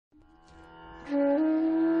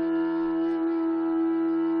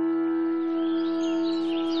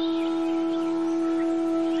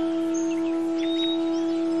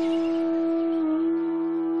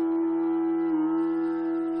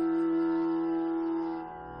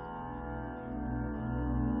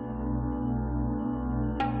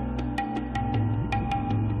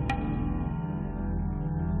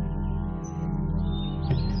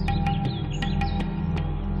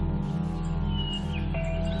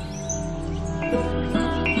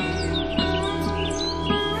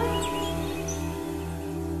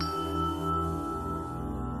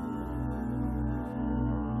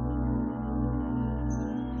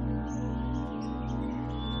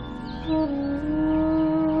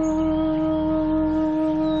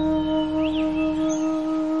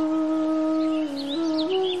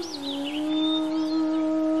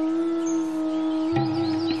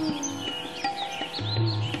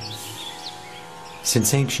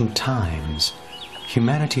Since ancient times,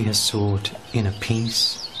 humanity has sought inner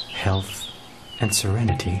peace, health, and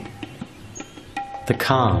serenity. The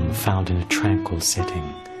calm found in a tranquil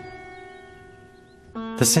setting.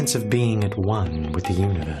 The sense of being at one with the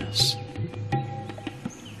universe.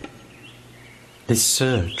 This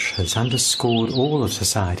search has underscored all of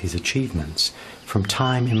society's achievements from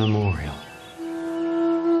time immemorial.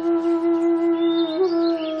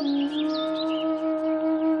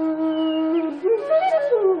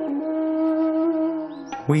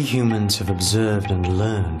 We humans have observed and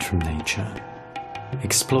learned from nature,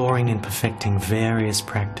 exploring and perfecting various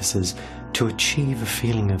practices to achieve a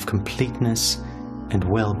feeling of completeness and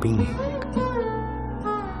well-being.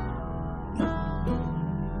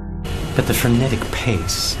 But the frenetic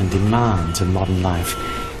pace and demands of modern life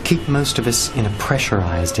keep most of us in a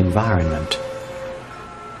pressurized environment.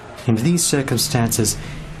 In these circumstances,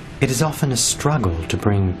 it is often a struggle to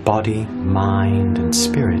bring body, mind, and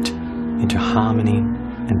spirit into harmony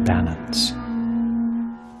and balance.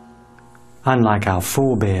 Unlike our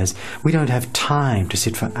forebears, we don't have time to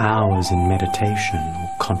sit for hours in meditation or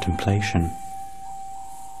contemplation.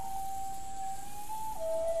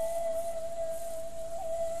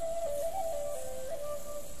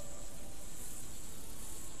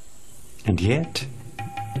 And yet,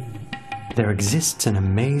 there exists an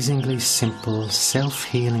amazingly simple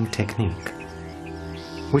self-healing technique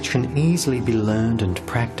which can easily be learned and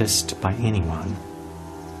practiced by anyone.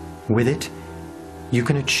 With it, you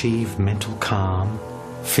can achieve mental calm,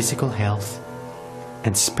 physical health,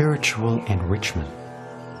 and spiritual enrichment.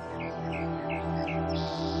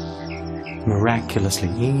 Miraculously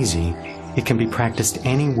easy, it can be practiced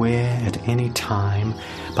anywhere at any time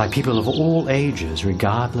by people of all ages,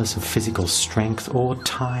 regardless of physical strength or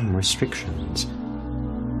time restrictions.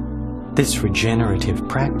 This regenerative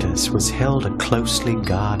practice was held a closely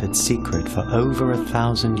guarded secret for over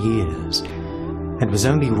 1,000 years and was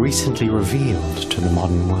only recently revealed to the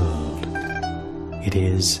modern world. It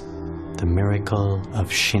is the miracle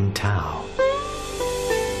of HsinTao.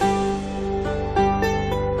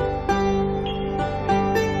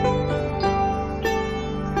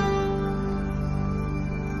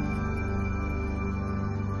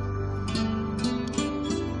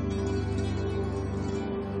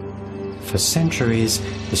 For centuries,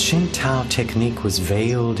 the HsinTao technique was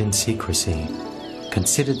veiled in secrecy,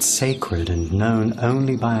 considered sacred and known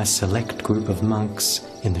only by a select group of monks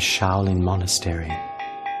in the Shaolin monastery.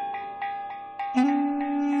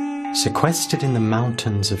 Sequestered in the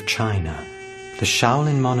mountains of China, the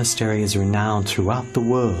Shaolin monastery is renowned throughout the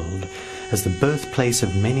world as the birthplace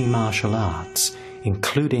of many martial arts,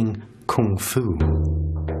 including Kung Fu.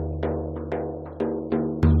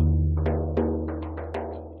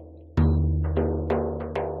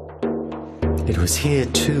 It was here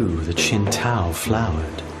too that HsinTao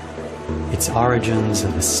flowered. Its origins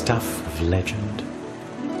are the stuff of legend.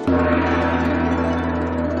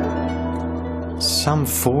 Some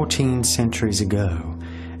 14 centuries ago,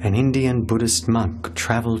 an Indian Buddhist monk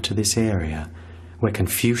traveled to this area where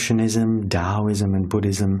Confucianism, Taoism, and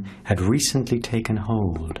Buddhism had recently taken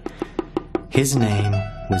hold. His name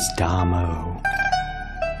was Damo.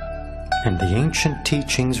 And the ancient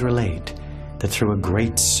teachings relate that through a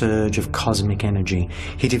great surge of cosmic energy,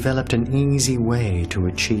 he developed an easy way to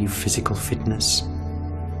achieve physical fitness,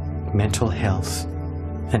 mental health,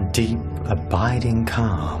 and deep, abiding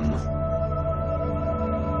calm.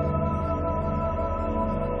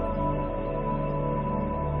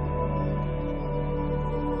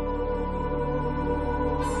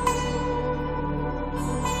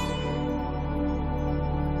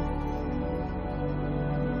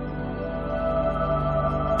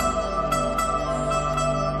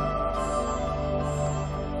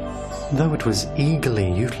 Though it was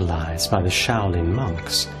eagerly utilized by the Shaolin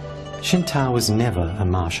monks, HsinTao was never a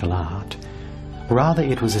martial art. Rather,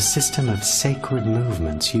 it was a system of sacred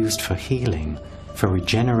movements used for healing, for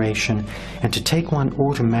regeneration, and to take one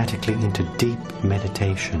automatically into deep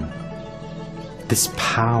meditation. This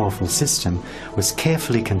powerful system was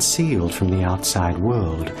carefully concealed from the outside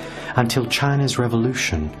world until China's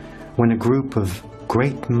revolution, when a group of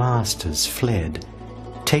great masters fled,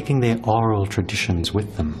 taking their oral traditions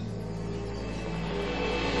with them.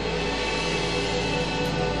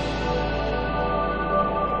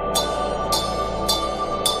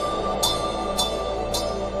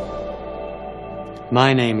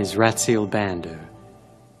 My name is Ratziel.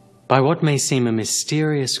 By what may seem a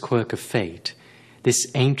mysterious quirk of fate, this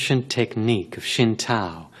ancient technique of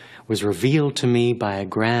HsinTao was revealed to me by a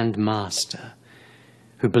Grand Master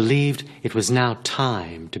who believed it was now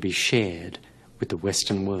time to be shared with the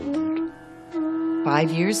Western world.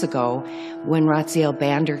 5 years ago, when Ratziel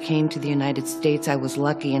Bander came to the United States, I was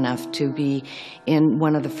lucky enough to be in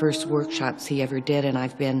one of the first workshops he ever did, and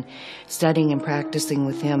I've been studying and practicing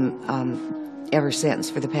with him ever since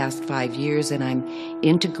for the past 5 years, and I'm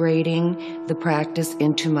integrating the practice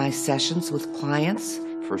into my sessions with clients.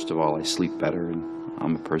 First of all, I sleep better, and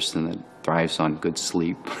I'm a person that thrives on good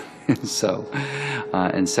sleep.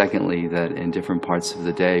 And secondly, that in different parts of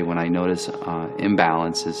the day, when I notice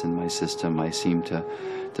imbalances in my system, I seem to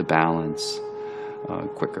balance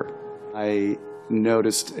quicker. I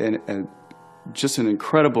noticed just an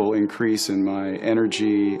incredible increase in my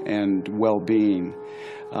energy and well-being.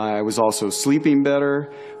 I was also sleeping better,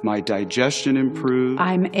 my digestion improved.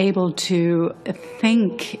 I'm able to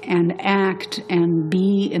think and act and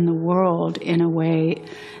be in the world in a way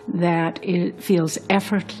that it feels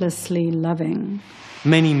effortlessly loving.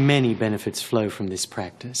 Many, many benefits flow from this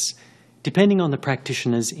practice, depending on the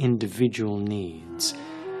practitioner's individual needs.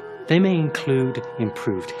 They may include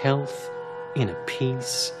improved health, inner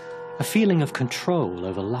peace, a feeling of control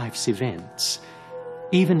over life's events,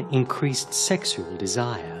 even increased sexual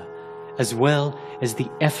desire, as well as the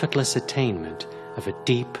effortless attainment of a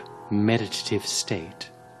deep meditative state.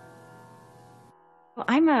 Well,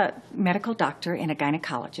 I'm a medical doctor and a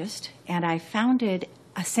gynecologist, and I founded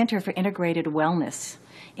a Center for Integrated Wellness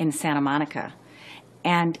in Santa Monica.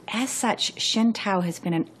 And as such, HsinTao has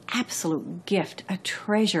been an absolute gift, a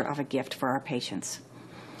treasure of a gift for our patients.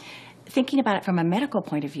 Thinking about it from a medical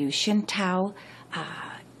point of view, HsinTao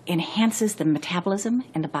enhances the metabolism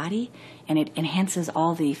in the body, and it enhances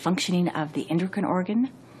all the functioning of the endocrine organ.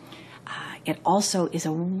 It also is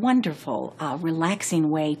a wonderful, relaxing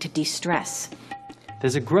way to de-stress.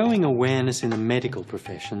 There's a growing awareness in the medical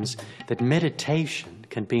professions that meditation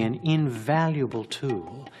can be an invaluable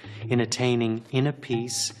tool in attaining inner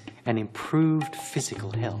peace and improved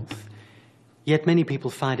physical health. Yet many people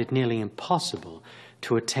find it nearly impossible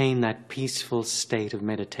to attain that peaceful state of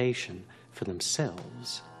meditation for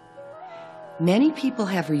themselves. Many people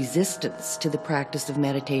have resistance to the practice of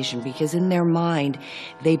meditation because in their mind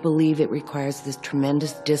they believe it requires this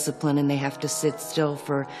tremendous discipline and they have to sit still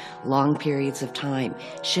for long periods of time.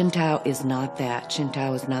 HsinTao is not that.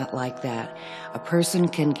 HsinTao is not like that. A person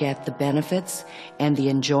can get the benefits and the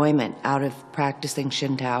enjoyment out of practicing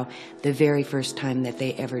HsinTao the very first time that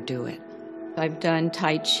they ever do it. I've done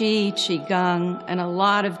Tai Chi, Qigong, and a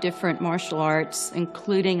lot of different martial arts,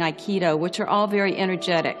 including Aikido, which are all very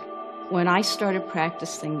energetic. When I started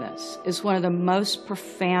practicing this, it's one of the most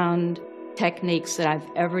profound techniques that I've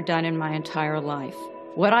ever done in my entire life.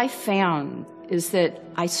 What I found is that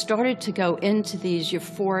I started to go into these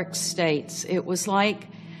euphoric states. It was like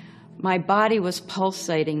my body was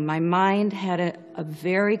pulsating. My mind had a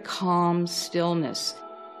very calm stillness.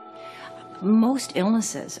 Most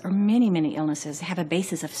illnesses, or many, many illnesses, have a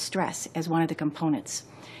basis of stress as one of the components.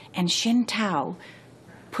 And HsinTao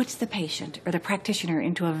puts the patient or the practitioner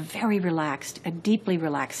into a very relaxed, a deeply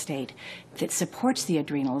relaxed state that supports the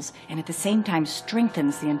adrenals and at the same time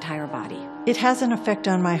strengthens the entire body. It has an effect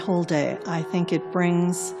on my whole day. I think it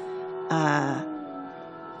brings a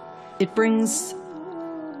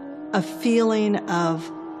feeling of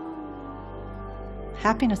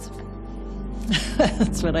happiness.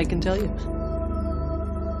 That's what I can tell you.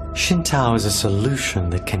 HsinTao is a solution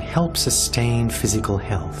that can help sustain physical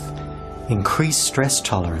health, increase stress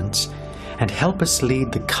tolerance, and help us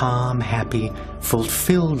lead the calm, happy,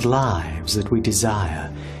 fulfilled lives that we desire,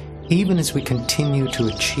 even as we continue to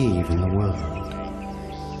achieve in the world.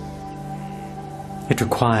 It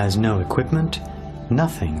requires no equipment,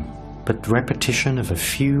 nothing but repetition of a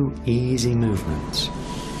few easy movements.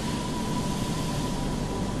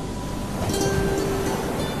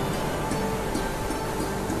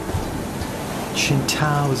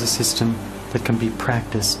 HsinTao is a system that can be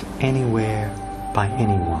practiced anywhere by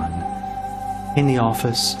anyone. In the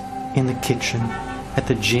office, in the kitchen, at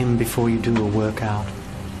the gym before you do a workout,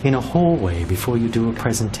 in a hallway before you do a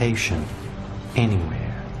presentation,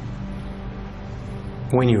 anywhere.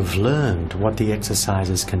 When you've learned what the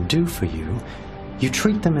exercises can do for you, you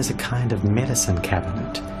treat them as a kind of medicine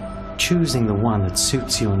cabinet, choosing the one that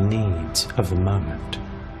suits your needs of the moment.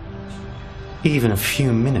 Even a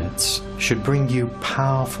few minutes should bring you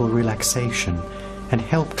powerful relaxation and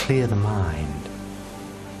help clear the mind.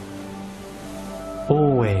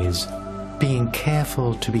 Always being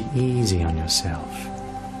careful to be easy on yourself,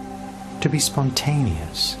 to be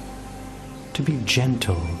spontaneous, to be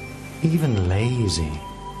gentle, even lazy,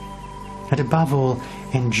 and above all,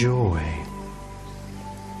 enjoy.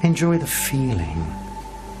 Enjoy the feeling,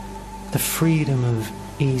 the freedom of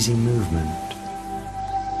easy movement.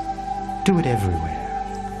 Do it everywhere.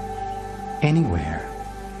 anywhere.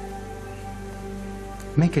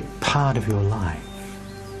 Make it part of your life.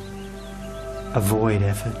 Avoid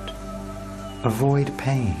effort. Avoid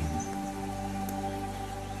pain.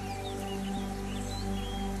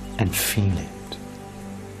 And feel it.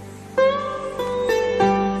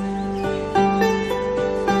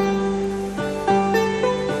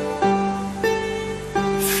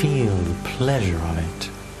 Feel the pleasure of it.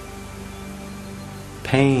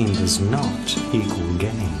 Pain does not equal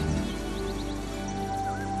gain.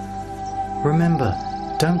 Remember,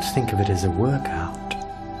 don't think of it as a workout.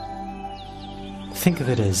 Think of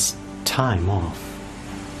it as time off.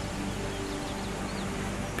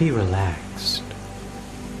 Be relaxed.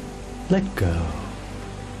 Let go.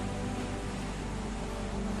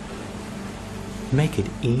 Make it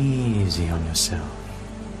easy on yourself.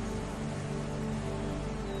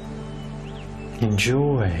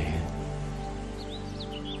 Enjoy.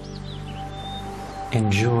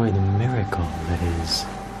 Enjoy the miracle that is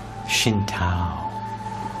HsinTao.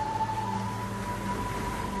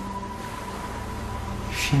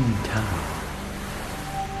 HsinTao.